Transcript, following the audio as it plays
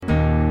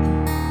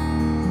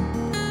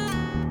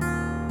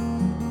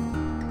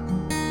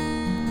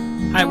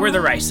Hi, we're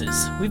the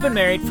Rices. We've been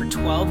married for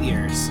 12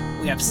 years.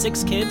 We have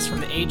 6 kids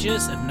from the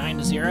ages of 9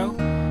 to 0,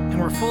 and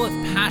we're full of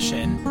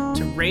passion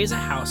to raise a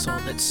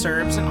household that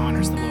serves and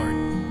honors the Lord.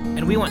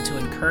 And we want to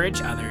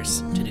encourage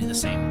others to do the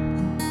same.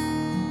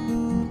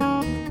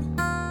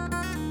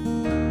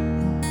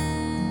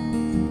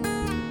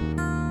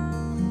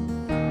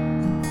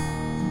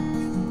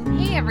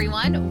 Hey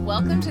everyone,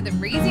 welcome to the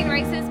Raising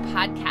Rices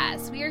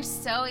podcast. We are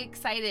so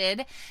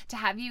excited to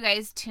have you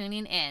guys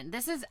tuning in.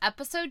 This is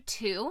episode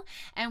 2,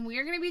 and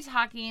we're going to be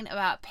talking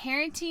about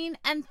parenting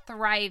and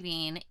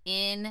thriving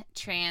in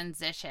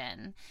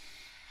transition.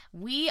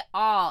 We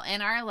all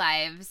in our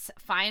lives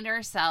find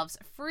ourselves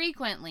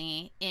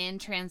frequently in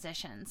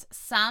transitions.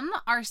 Some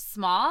are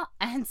small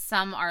and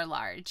some are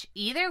large.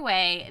 Either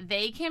way,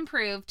 they can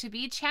prove to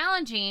be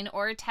challenging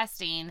or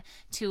testing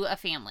to a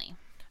family.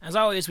 As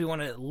always, we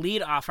want to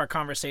lead off our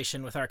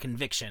conversation with our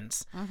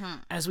convictions.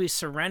 As we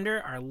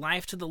surrender our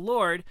life to the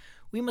Lord,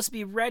 we must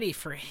be ready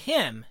for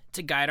Him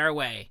to guide our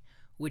way,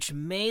 which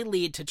may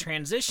lead to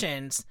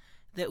transitions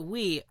that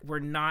we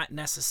were not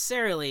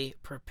necessarily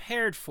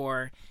prepared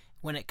for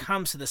when it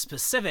comes to the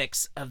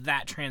specifics of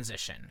that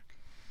transition.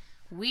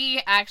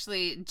 We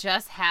actually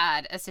just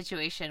had a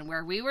situation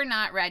where we were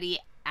not ready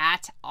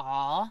at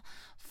all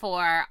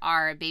for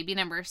our baby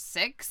number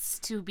 6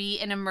 to be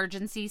an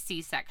emergency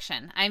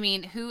C-section. I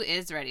mean, who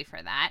is ready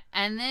for that?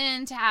 And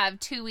then to have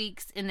 2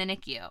 weeks in the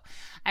NICU.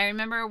 I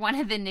remember one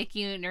of the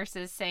NICU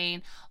nurses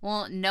saying,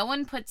 well, no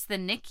one puts the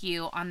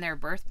NICU on their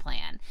birth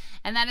plan.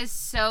 And that is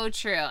so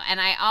true. And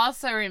I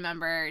also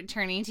remember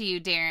turning to you,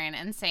 Darren,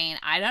 and saying,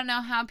 I don't know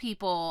how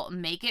people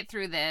make it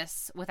through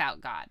this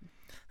without God.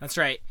 That's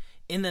right.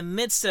 In the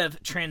midst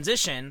of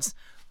transitions,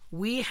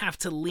 we have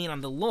to lean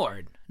on the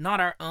Lord, not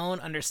our own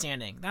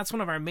understanding. That's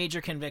one of our major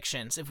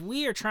convictions. If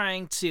we are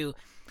trying to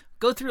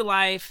go through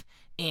life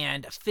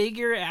and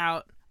figure it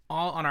out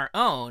all on our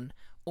own,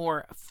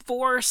 or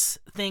force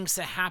things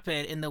to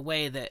happen in the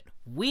way that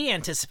we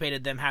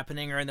anticipated them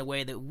happening or in the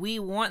way that we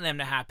want them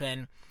to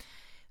happen,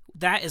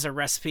 that is a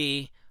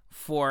recipe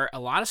for a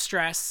lot of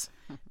stress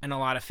and a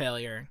lot of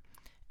failure.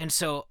 And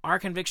so our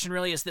conviction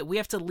really is that we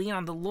have to lean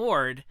on the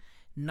Lord,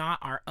 not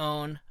our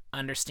own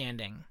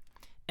understanding.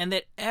 And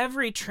that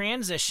every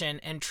transition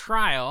and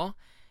trial,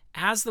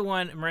 as the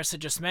one Marissa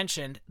just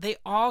mentioned, they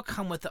all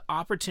come with the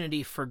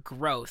opportunity for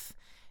growth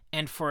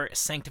and for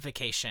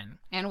sanctification.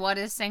 And what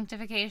is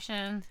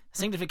sanctification?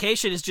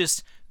 Sanctification is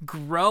just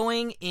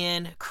growing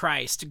in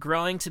Christ,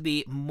 growing to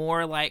be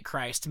more like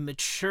Christ,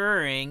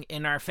 maturing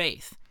in our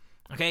faith.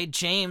 Okay,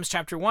 James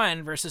chapter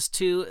 1, verses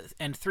 2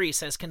 and 3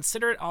 says,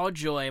 "Consider it all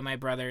joy, my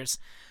brothers,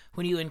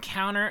 when you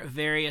encounter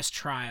various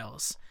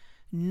trials,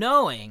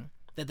 knowing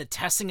that the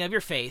testing of your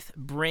faith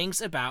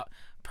brings about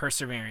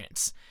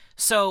perseverance."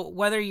 So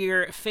whether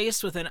you're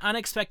faced with an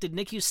unexpected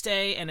NICU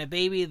stay and a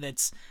baby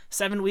that's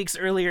 7 weeks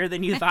earlier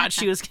than you thought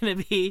she was going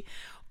to be,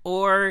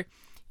 or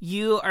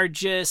you are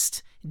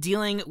just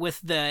dealing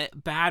with the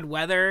bad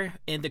weather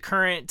in the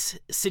current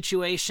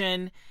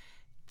situation,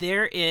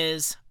 there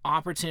is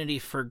opportunity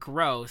for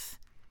growth,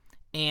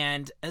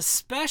 and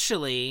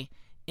especially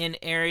in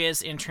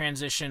areas in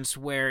transitions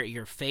where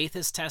your faith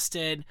is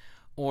tested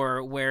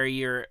or where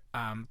you're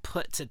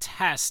put to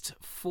test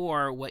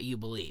for what you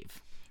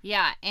believe.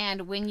 Yeah,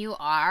 and when you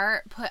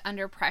are put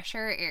under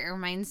pressure, it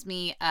reminds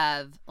me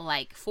of,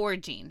 like,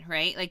 forging,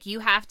 right? Like, you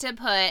have to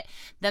put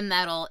the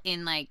metal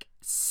in, like,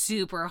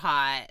 super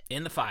hot.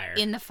 In the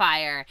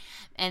fire.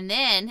 And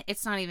then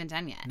it's not even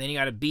done yet. Then you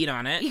got to beat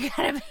on it. You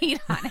got to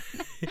beat on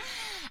it.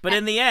 But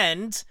in the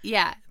end,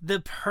 yeah, the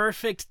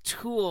perfect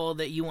tool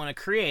that you want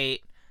to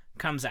create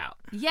comes out.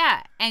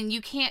 Yeah, and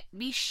you can't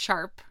be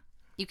sharp.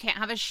 You can't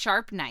have a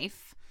sharp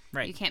knife.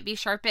 Right. You can't be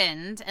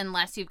sharpened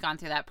unless you've gone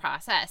through that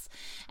process.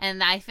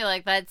 And I feel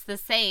like that's the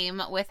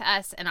same with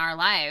us in our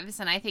lives.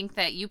 And I think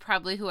that you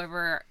probably,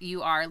 whoever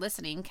you are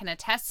listening, can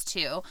attest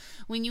to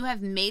when you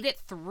have made it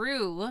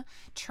through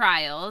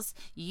trials,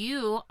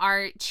 you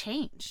are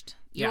changed.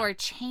 You are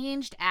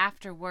changed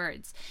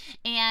afterwards.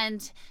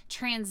 And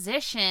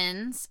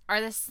transitions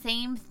are the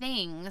same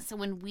thing. So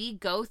when we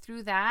go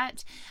through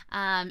that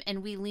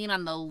and we lean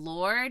on the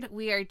Lord,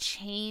 we are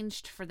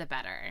changed for the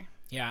better.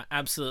 Yeah,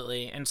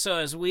 absolutely. And so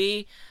as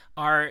we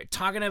are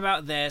talking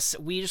about this,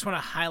 we just want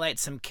to highlight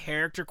some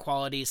character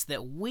qualities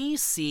that we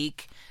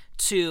seek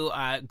to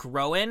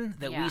grow in,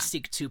 that we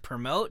seek to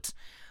promote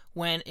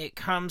when it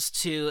comes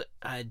to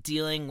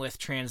dealing with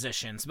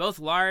transitions, both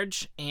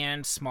large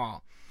and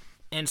small.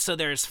 And so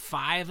there's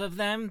 5 of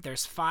them.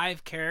 There's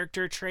 5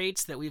 character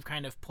traits that we've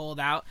kind of pulled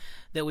out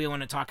that we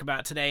want to talk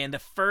about today. And the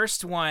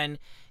first one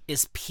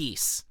is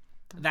peace,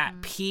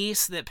 that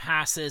peace that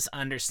passes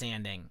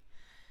understanding.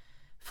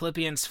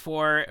 Philippians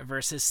 4,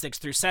 verses 6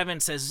 through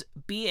 7 says,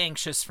 "Be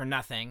anxious for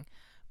nothing,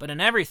 but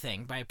in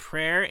everything, by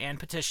prayer and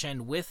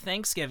petition with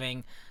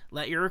thanksgiving,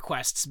 let your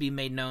requests be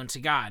made known to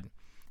God.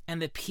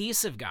 And the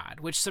peace of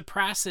God, which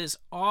surpasses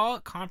all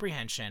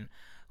comprehension,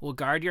 will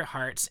guard your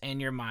hearts and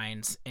your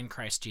minds in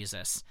Christ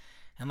Jesus."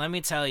 And let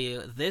me tell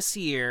you, this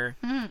year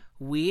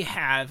we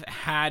have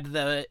had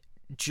the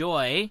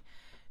joy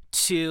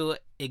to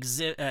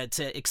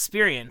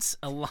experience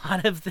a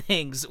lot of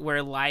things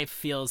where life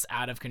feels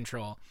out of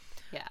control.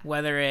 Yeah.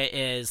 Whether it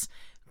is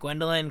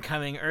Gwendolyn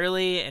coming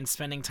early and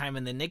spending time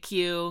in the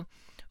NICU,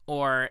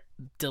 or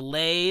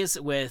delays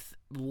with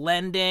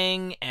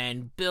lending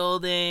and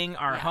building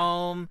our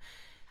home.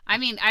 I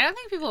mean, I don't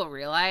think people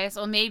realize,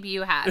 well, maybe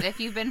you have if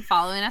you've been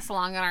following us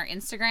along on our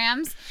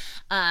Instagrams,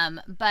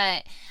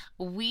 but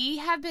we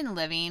have been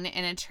living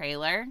in a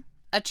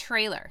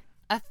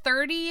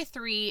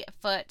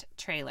 33-foot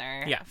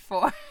trailer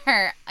for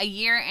a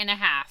year and a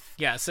half.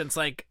 Yeah, since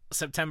like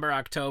September,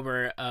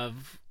 October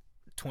of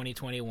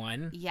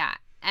 2021. Yeah.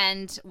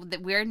 And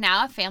we're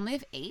now a family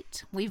of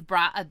 8. We've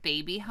brought a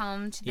baby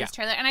home to this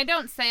trailer. And I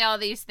don't say all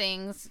these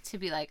things to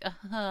be like,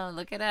 oh,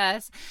 look at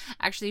us.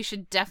 Actually, you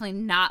should definitely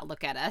not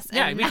look at us.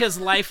 Yeah, because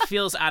life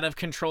feels out of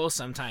control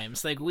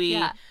sometimes. Like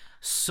we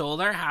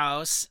sold our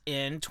house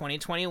in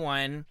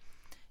 2021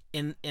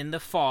 in the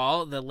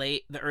fall,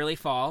 the early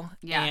fall.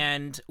 Yeah.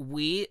 And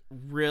we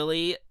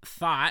really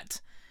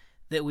thought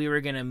that we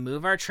were going to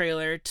move our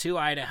trailer to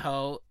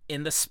Idaho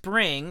in the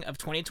spring of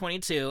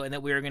 2022 and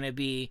that we were going to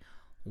be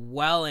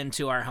well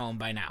into our home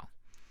by now.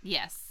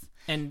 Yes.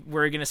 And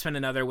we're going to spend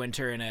another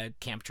winter in a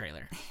camp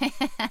trailer.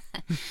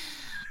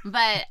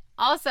 But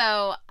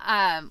also,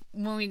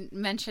 when we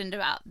mentioned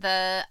about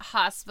the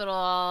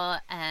hospital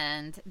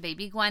and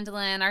baby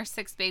Gwendolyn, our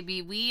 6th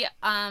baby, we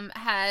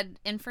had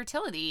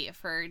infertility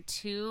for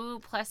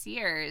 2+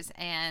 years.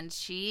 And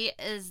she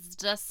is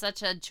just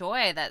such a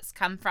joy that's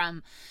come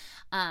from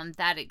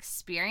that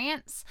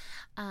experience.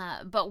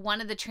 But one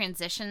of the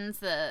transitions,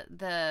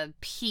 the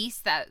peace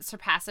that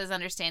surpasses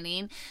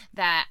understanding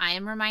that I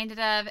am reminded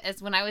of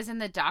is when I was in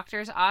the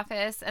doctor's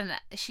office and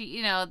she,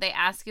 they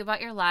ask you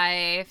about your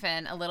life,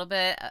 and a little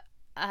bit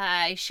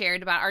I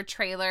shared about our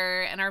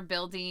trailer and our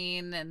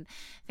building and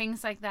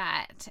things like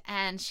that.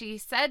 And she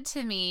said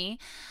to me,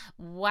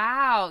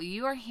 wow,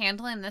 you are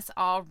handling this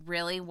all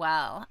really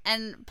well.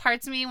 And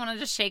parts of me want to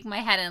just shake my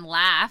head and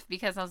laugh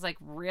because I was like,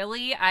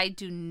 really? I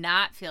do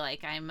not feel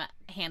like I'm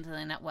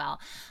handling it well.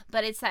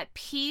 But it's that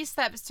peace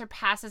that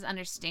surpasses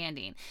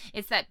understanding.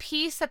 It's that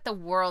peace that the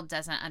world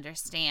doesn't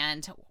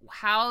understand.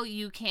 How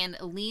you can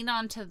lean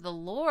onto the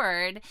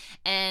Lord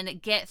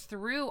and get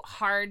through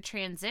hard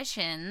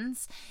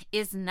transitions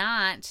is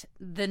not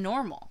the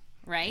normal,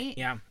 right?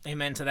 Yeah,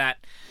 amen to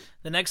that.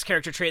 The next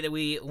character trait that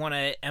we want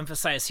to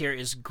emphasize here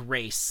is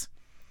grace.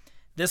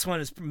 This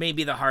one is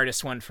maybe the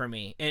hardest one for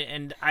me.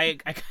 And I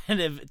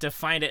kind of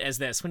defined it as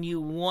this. When you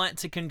want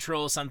to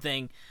control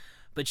something,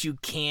 but you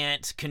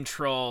can't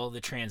control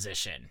the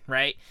transition,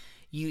 right?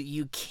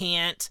 You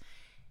can't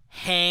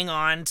hang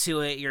on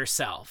to it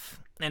yourself.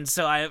 And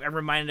so I'm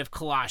reminded of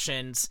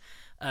Colossians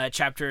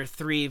chapter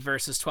 3,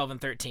 verses 12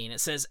 and 13.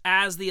 It says,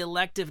 as the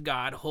elect of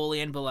God,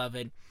 holy and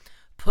beloved,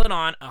 put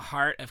on a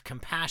heart of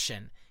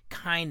compassion,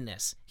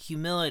 kindness,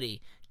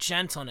 humility,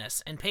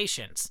 gentleness, and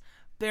patience,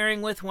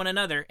 bearing with one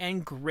another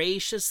and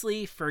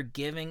graciously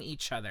forgiving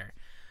each other.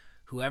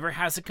 Whoever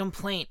has a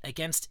complaint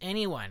against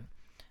anyone,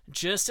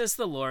 just as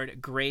the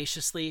Lord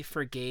graciously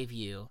forgave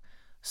you,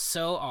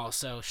 so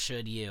also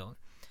should you.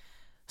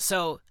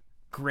 So,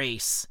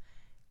 grace.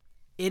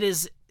 It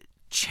is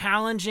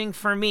challenging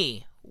for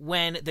me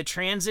when the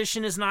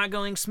transition is not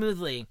going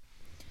smoothly.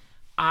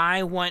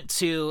 I want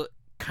to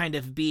kind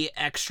of be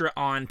extra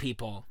on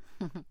people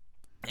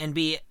and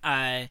be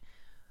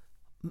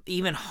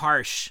even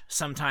harsh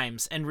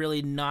sometimes and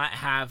really not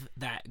have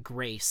that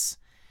grace.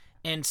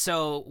 And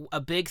so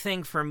a big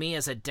thing for me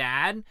as a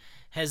dad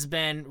has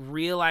been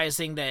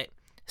realizing that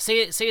say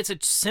it's a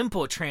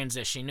simple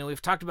transition.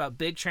 We've talked about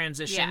big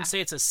transitions. Yeah.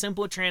 Say it's a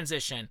simple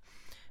transition,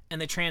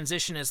 and the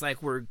transition is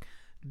like we're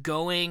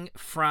going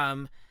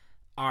from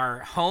our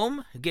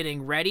home,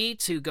 getting ready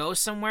to go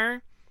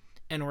somewhere,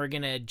 and we're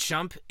going to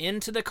jump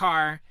into the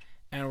car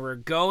and we're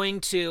going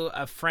to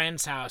a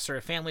friend's house or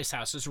a family's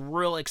house. It's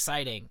real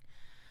exciting.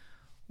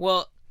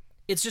 Well,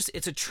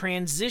 it's a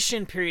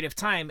transition period of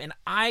time, and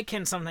I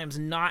can sometimes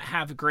not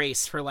have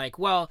grace for like,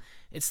 well,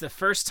 it's the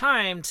first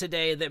time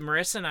today that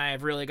Marissa and I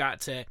have really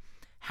got to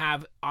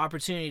have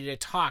opportunity to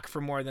talk for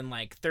more than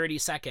like 30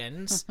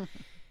 seconds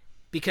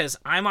because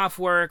I'm off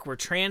work, we're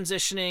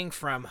transitioning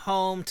from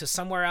home to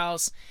somewhere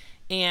else,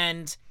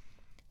 and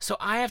so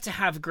I have to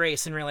have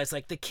grace and realize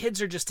like the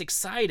kids are just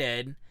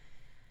excited.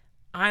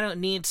 I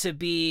don't need to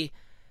be,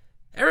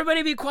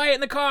 everybody be quiet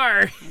in the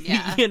car,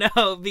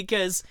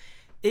 because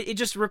it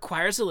just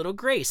requires a little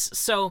grace.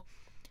 So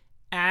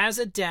as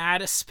a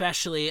dad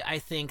especially, I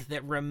think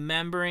that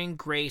remembering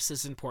grace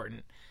is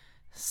important.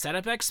 Set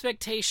up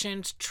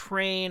expectations,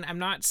 train. I'm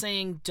not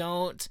saying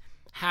don't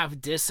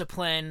have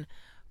discipline,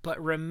 but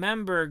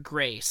remember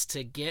grace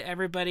to get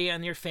everybody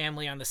on your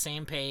family on the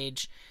same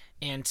page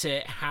and to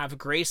have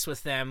grace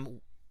with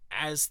them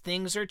as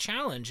things are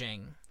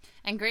challenging.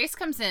 And grace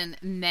comes in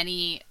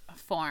many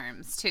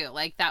forms too.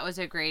 Like that was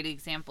a great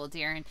example,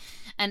 Darren.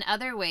 And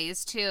other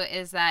ways too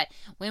is that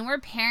when we're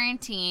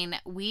parenting,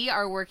 we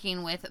are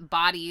working with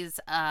bodies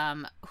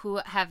who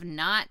have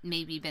not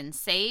maybe been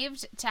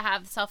saved to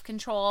have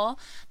self-control,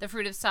 the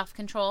fruit of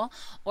self-control,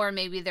 or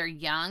maybe they're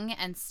young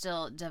and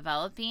still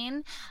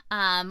developing,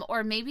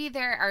 or maybe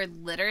there are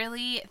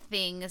literally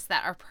things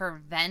that are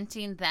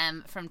preventing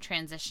them from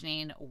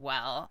transitioning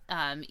well.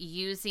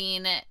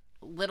 Using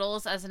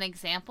littles as an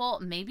example,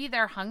 maybe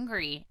they're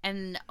hungry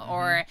and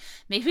or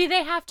maybe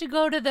they have to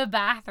go to the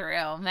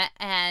bathroom,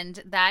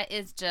 and that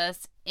is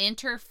just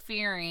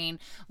interfering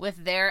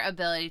with their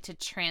ability to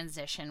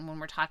transition. When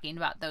we're talking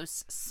about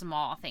those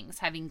small things,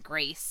 having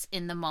grace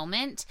in the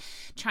moment,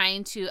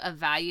 trying to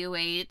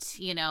evaluate,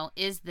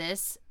 is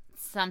this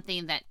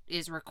something that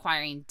is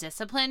requiring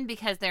discipline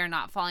because they're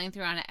not following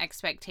through on an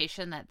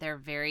expectation that they're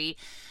very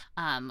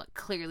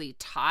clearly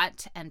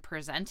taught and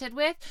presented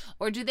with,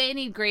 or do they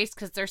need grace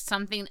because there's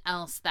something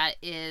else that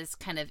is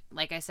kind of,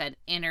 like I said,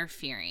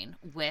 interfering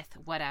with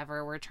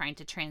whatever we're trying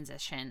to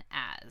transition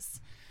as.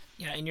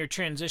 Yeah, and your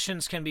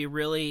transitions can be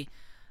really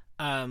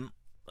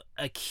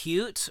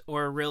acute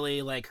or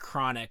really like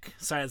chronic.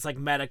 Sorry, it's like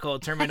medical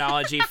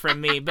terminology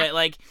from me, but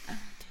like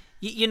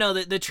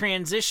the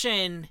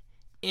transition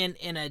in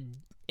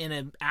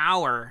an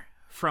hour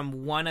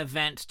from one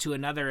event to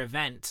another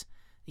event,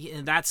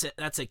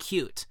 that's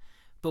acute.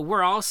 But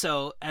we're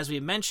also, as we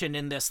mentioned,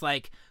 in this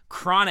like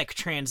chronic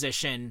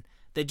transition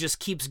that just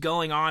keeps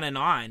going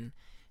on.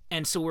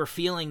 And so we're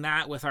feeling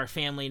that with our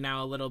family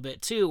now a little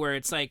bit too, where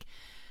it's like,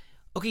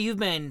 okay, you've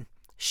been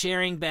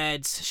sharing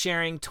beds,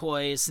 sharing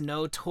toys,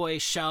 no toy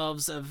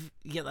shelves of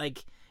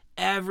like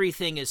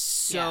everything is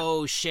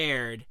so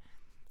shared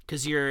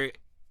because you're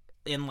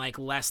in like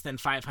less than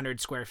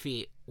 500 square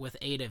feet with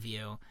 8 of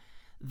you,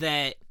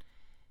 that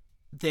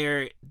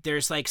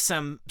there's like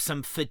some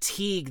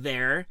fatigue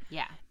there.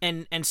 Yeah.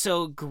 And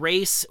so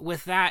grace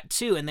with that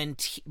too. And then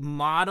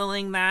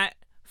modeling that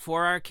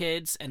for our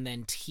kids and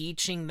then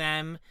teaching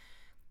them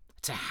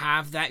to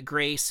have that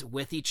grace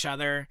with each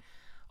other.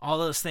 All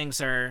those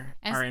things are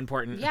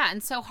important. Yeah.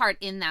 And so hard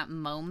in that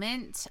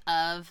moment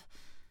of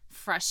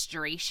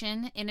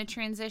frustration in a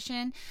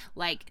transition,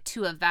 like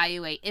to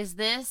evaluate, is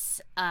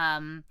this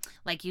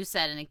like you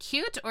said, an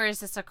acute, or is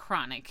this a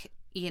chronic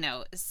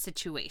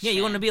situation? Yeah,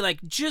 you want to be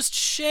like, just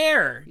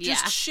share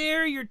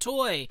your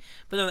toy.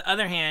 But on the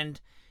other hand,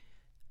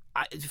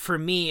 for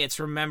me, it's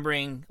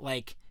remembering,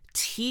 like,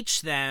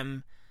 teach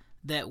them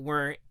that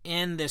we're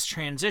in this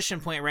transition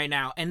point right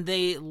now, and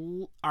they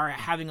are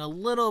having a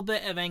little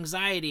bit of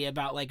anxiety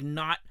about like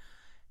not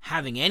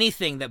having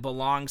anything that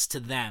belongs to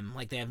them.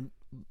 Like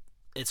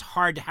it's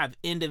hard to have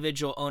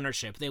individual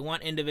ownership. They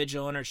want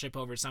individual ownership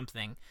over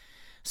something.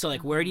 So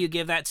like, where do you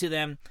give that to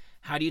them?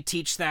 How do you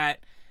teach that?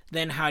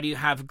 Then how do you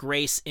have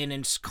grace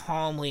in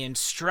calmly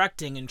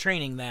instructing and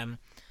training them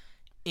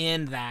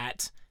in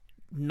that,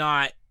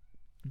 not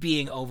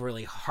being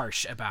overly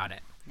harsh about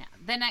it? Yeah.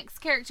 The next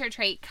character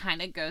trait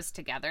kind of goes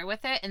together with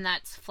it, and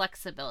that's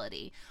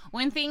flexibility.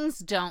 When things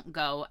don't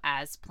go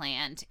as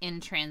planned in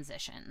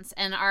transitions.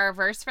 And our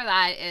verse for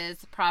that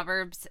is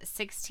Proverbs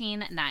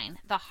 16:9.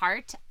 The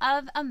heart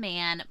of a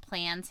man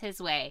plans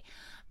his way,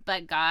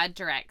 but God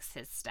directs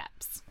his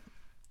steps.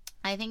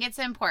 I think it's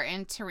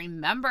important to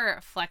remember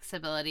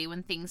flexibility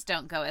when things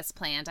don't go as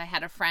planned. I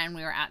had a friend,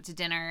 we were out to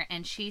dinner,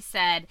 and she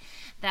said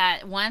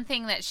that one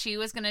thing that she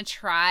was going to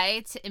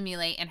try to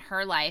emulate in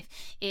her life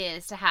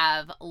is to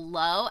have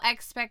low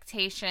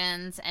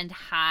expectations and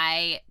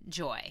high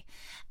joy.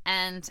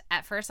 And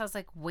at first I was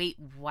like, wait,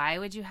 why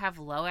would you have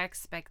low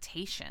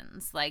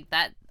expectations? Like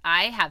that,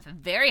 I have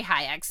very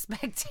high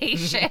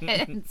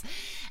expectations.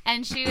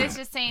 And she was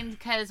just saying,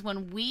 because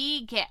when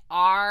we get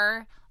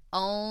our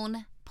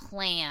own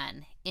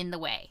plan in the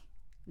way,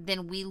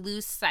 then we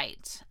lose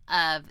sight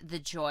of the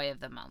joy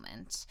of the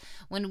moment.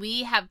 When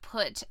we have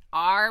put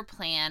our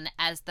plan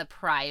as the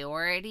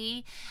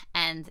priority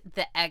and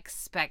the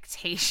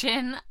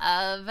expectation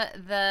of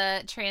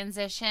the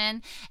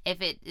transition,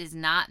 if it is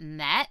not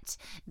met,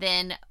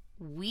 then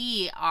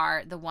we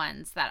are the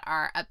ones that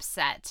are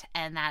upset,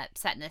 and that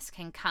upsetness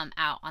can come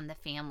out on the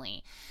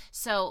family.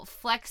 So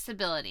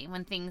flexibility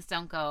when things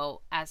don't go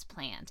as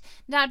planned.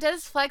 Now,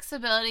 does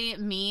flexibility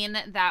mean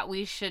that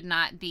we should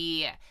not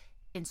be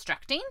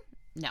instructing?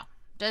 No.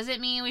 Does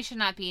it mean we should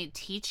not be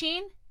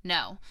teaching?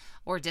 No.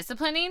 Or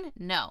disciplining?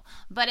 No.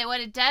 But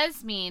what it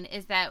does mean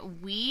is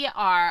that we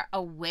are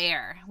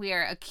aware. We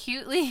are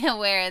acutely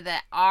aware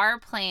that our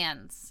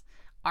plans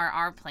are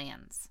our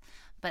plans.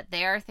 But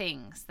there are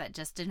things that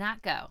just do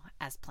not go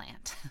as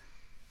planned.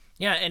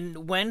 Yeah,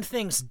 and when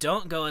things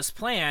don't go as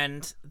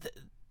planned,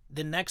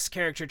 the next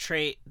character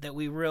trait that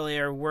we really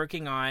are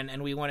working on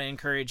and we want to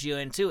encourage you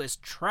into is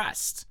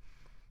trust.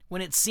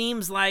 When it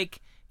seems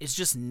like it's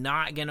just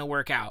not going to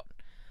work out.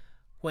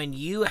 When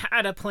you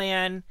had a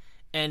plan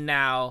and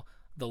now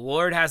the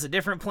Lord has a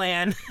different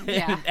plan,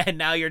 and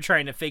now you're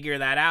trying to figure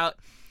that out.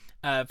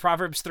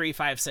 Proverbs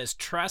 3:5 says,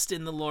 trust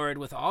in the Lord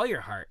with all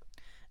your heart,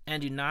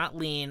 and do not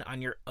lean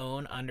on your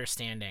own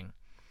understanding.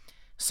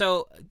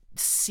 So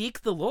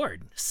seek the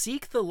Lord.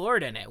 Seek the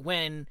Lord in it.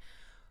 When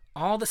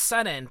all of a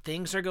sudden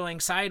things are going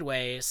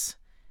sideways,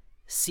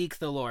 seek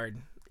the Lord.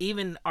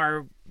 Even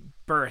our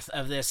birth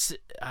of this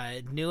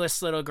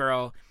newest little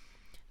girl,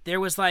 there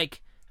was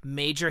like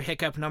major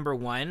hiccup number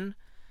 1,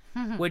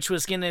 which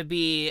was going to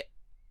be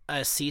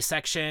a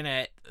C-section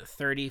at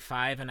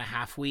 35 and a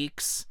half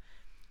weeks.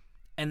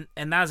 And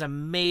that was a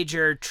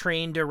major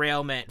train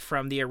derailment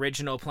from the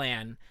original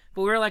plan.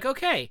 But we were like,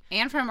 okay.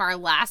 And from our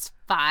last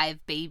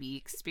 5 baby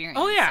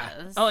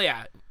experiences. Oh,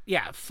 yeah.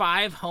 Yeah,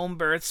 5 home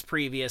births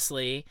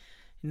previously.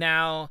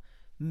 Now,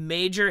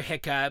 major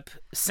hiccup,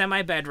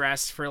 semi-bed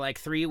rest for like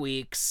 3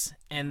 weeks,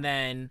 and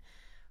then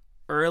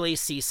early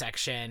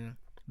C-section,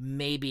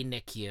 maybe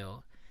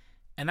NICU.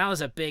 And that was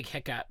a big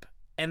hiccup.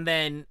 And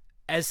then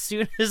as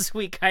soon as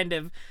we kind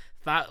of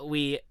thought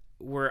we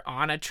were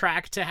on a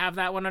track to have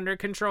that one under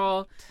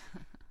control,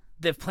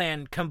 the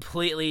plan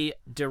completely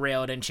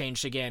derailed and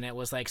changed again. It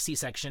was like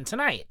C-section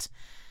tonight.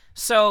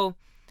 So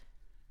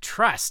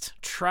trust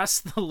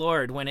the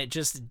Lord when it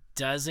just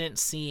doesn't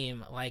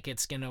seem like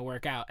it's going to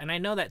work out. And I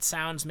know that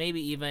sounds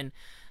maybe even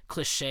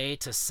cliche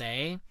to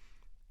say,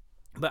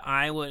 but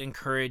I would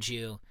encourage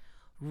you,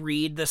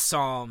 read the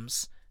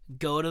Psalms,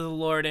 go to the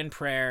Lord in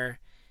prayer.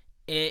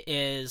 It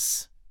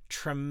is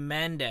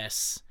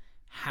tremendous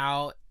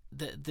how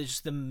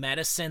the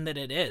medicine that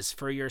it is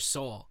for your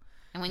soul.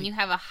 And when you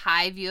have a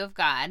high view of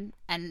God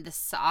and the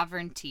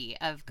sovereignty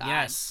of God,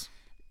 yes,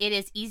 it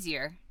is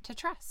easier to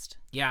trust.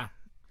 Yeah,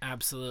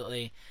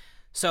 absolutely.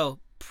 So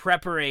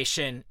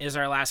preparation is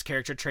our last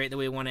character trait that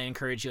we want to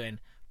encourage you in.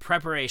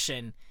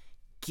 Preparation.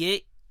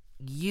 Get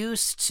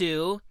used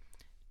to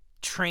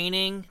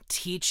training,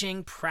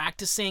 teaching,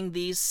 practicing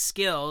these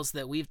skills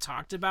that we've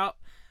talked about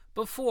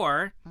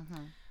before.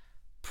 Mm-hmm.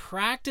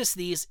 Practice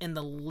these in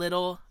the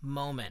little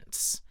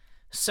moments.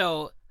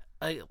 So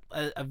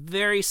a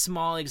very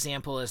small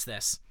example is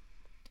this.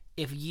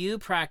 If you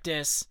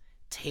practice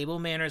table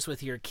manners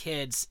with your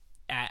kids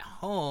at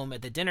home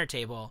at the dinner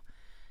table,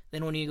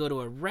 then when you go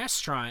to a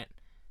restaurant,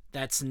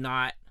 that's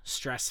not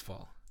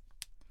stressful.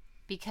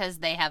 Because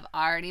they have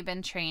already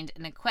been trained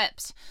and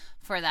equipped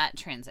for that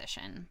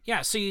transition.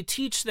 Yeah, so you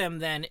teach them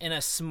then in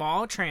a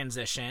small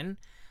transition,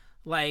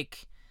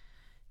 like,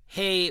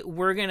 hey,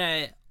 we're going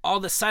to, all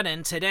of a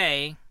sudden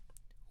today,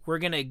 we're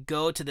going to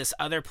go to this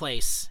other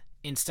place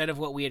instead of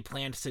what we had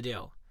planned to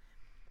do.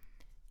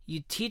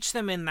 You teach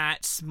them in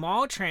that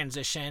small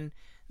transition.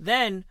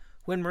 Then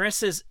when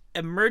Marissa's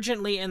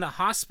emergently in the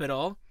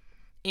hospital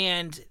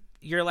and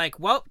you're like,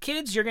 well,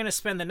 kids, you're going to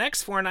spend the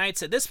next 4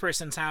 nights at this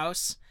person's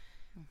house.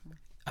 Mm-hmm.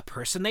 A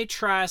person they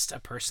trust, a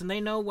person they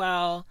know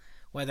well,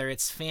 whether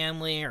it's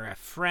family or a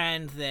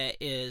friend that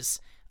is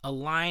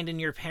aligned in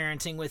your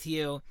parenting with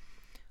you,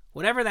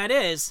 whatever that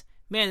is,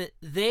 man,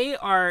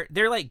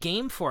 they're like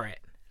game for it.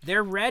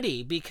 They're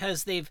ready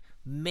because they've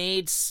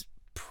made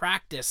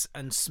practice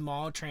on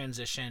small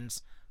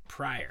transitions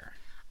prior.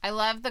 I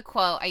love the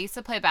quote. I used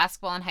to play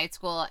basketball in high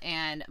school,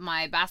 and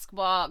my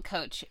basketball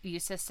coach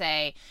used to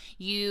say,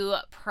 you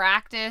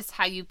practice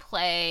how you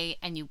play,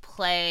 and you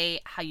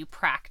play how you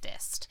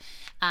practiced.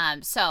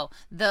 So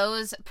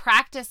those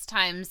practice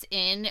times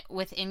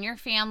within your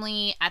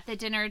family, at the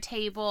dinner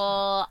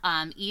table,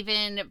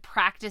 even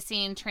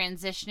practicing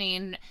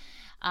transitioning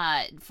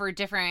for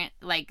different,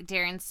 like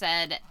Darren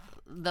said,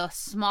 the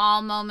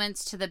small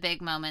moments to the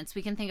big moments.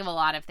 We can think of a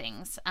lot of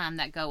things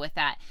that go with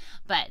that.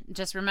 But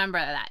just remember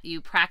that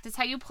you practice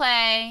how you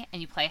play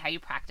and you play how you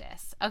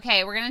practice.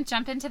 Okay, we're going to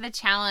jump into the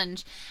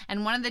challenge.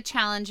 And one of the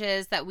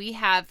challenges that we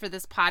have for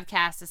this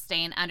podcast is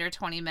staying under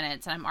 20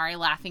 minutes. And I'm already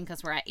laughing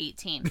because we're at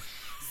 18.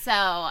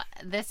 So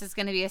this is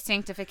going to be a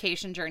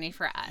sanctification journey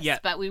for us.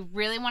 Yep. But we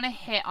really want to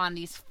hit on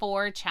these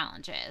 4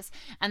 challenges.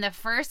 And the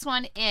first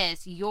one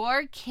is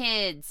your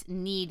kids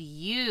need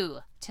you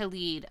to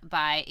lead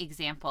by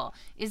example.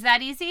 Is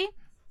that easy?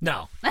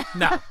 No.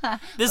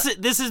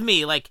 This is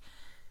me, like,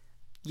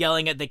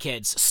 yelling at the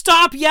kids.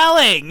 Stop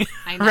yelling!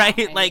 I know,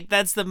 right? Like,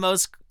 that's the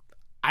most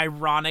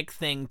ironic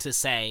thing to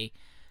say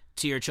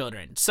to your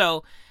children.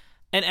 So,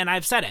 and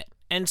I've said it.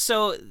 And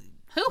so...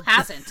 Who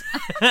hasn't?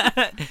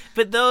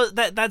 But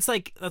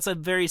that's a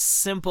very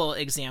simple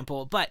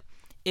example. But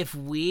if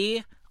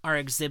we are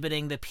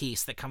exhibiting the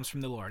peace that comes from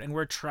the Lord and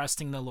we're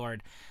trusting the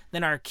Lord,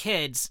 then our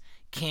kids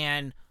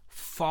can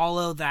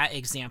follow that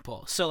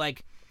example. So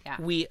like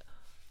we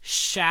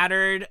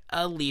shattered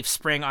a leaf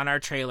spring on our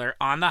trailer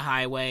on the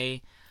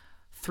highway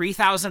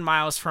 3,000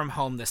 miles from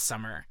home this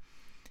summer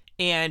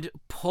and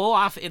pull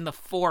off in the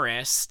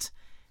forest.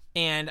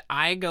 And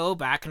I go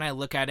back and I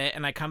look at it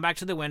and I come back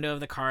to the window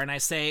of the car and I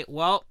say,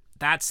 well,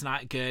 that's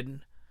not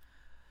good.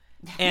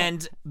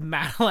 And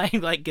Madeline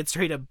like gets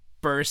ready to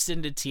burst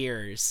into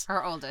tears.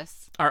 Our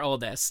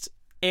oldest.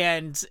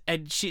 And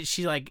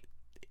she like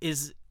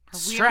is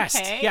stressed.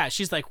 Okay? Yeah.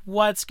 She's like,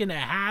 what's going to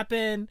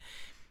happen?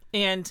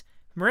 And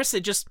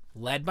Marissa just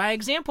led by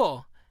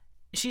example.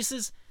 She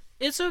says,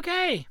 it's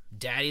okay.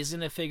 Daddy's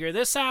going to figure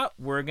this out.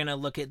 We're going to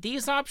look at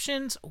these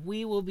options.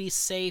 We will be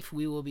safe.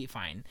 We will be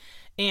fine.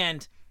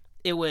 And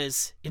it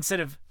was, instead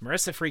of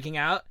Marissa freaking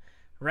out,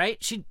 right?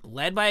 She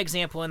led by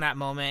example in that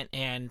moment,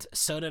 and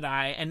so did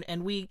I.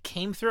 And we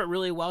came through it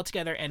really well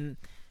together, and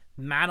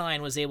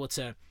Madeline was able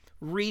to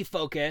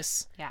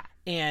refocus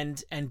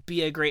and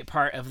be a great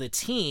part of the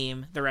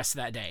team the rest of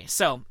that day.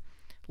 So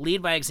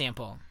lead by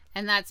example.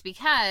 And that's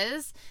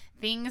because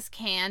things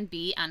can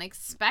be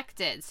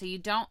unexpected. So you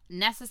don't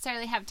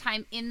necessarily have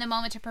time in the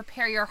moment to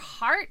prepare your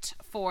heart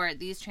for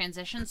these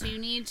transitions. So you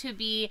need to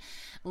be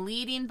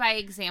leading by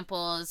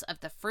examples of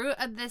the fruit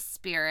of the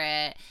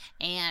Spirit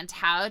and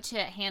how to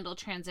handle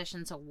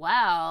transitions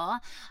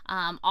well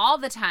all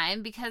the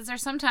time, because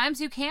there's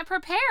sometimes you can't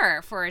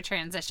prepare for a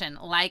transition,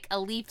 like a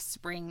leaf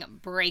spring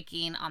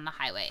breaking on the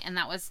highway. And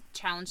that was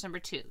challenge number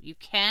 2. You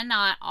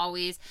cannot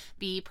always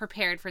be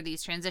prepared for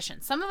these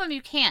transitions. Some of them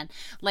you can,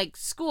 like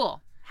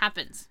school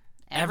happens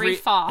every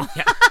fall.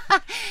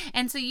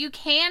 And so you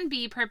can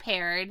be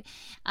prepared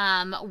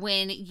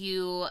when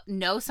you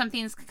know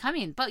something's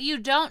coming, but you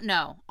don't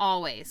know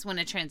always when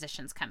a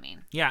transition's coming.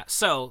 Yeah,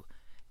 so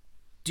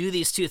do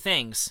these 2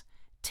 things.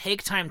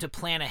 Take time to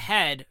plan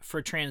ahead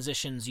for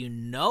transitions you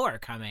know are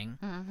coming,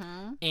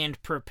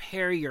 and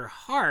prepare your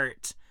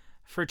heart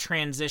for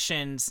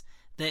transitions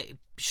that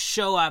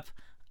show up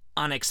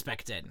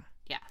unexpected.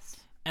 Yes.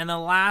 And the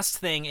last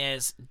thing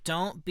is,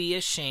 don't be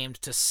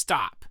ashamed to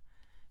stop,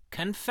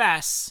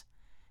 confess,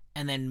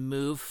 and then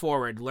move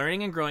forward,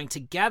 learning and growing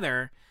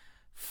together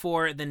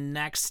for the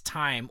next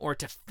time, or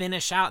to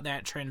finish out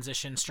that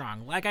transition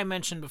strong. Like I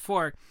mentioned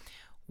before,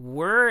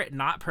 we're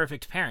not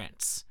perfect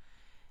parents,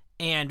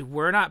 and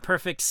we're not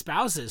perfect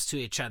spouses to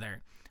each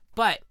other.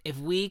 But if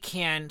we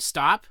can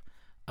stop,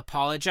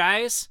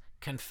 apologize,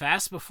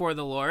 confess before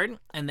the Lord,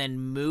 and then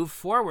move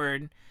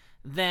forward,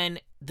 then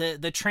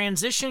the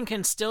transition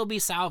can still be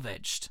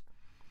salvaged.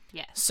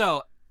 Yes.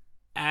 So,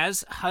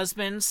 as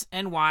husbands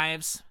and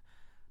wives,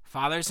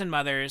 fathers and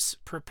mothers,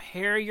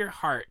 prepare your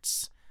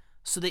hearts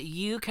so that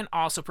you can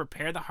also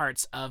prepare the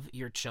hearts of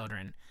your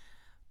children.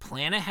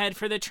 Plan ahead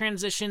for the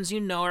transitions you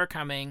know are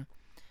coming,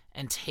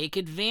 and take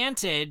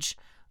advantage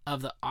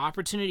of the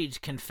opportunity to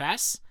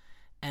confess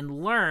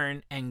and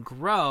learn and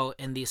grow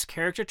in these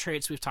character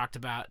traits we've talked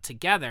about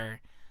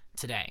together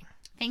today.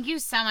 Thank you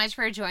so much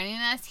for joining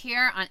us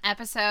here on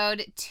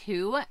episode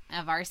 2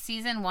 of our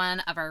season 1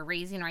 of our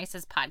Raising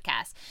Rices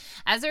podcast.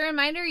 As a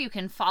reminder, you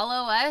can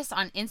follow us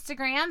on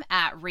Instagram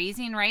at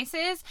Raising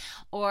Rices,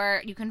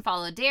 or you can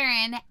follow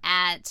Darren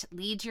at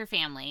Lead Your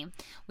Family.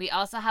 We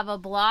also have a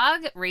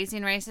blog,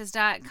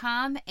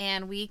 raisingrices.com,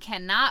 and we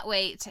cannot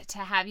wait to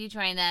have you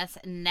join us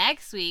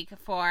next week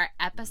for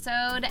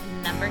episode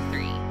number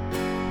 3.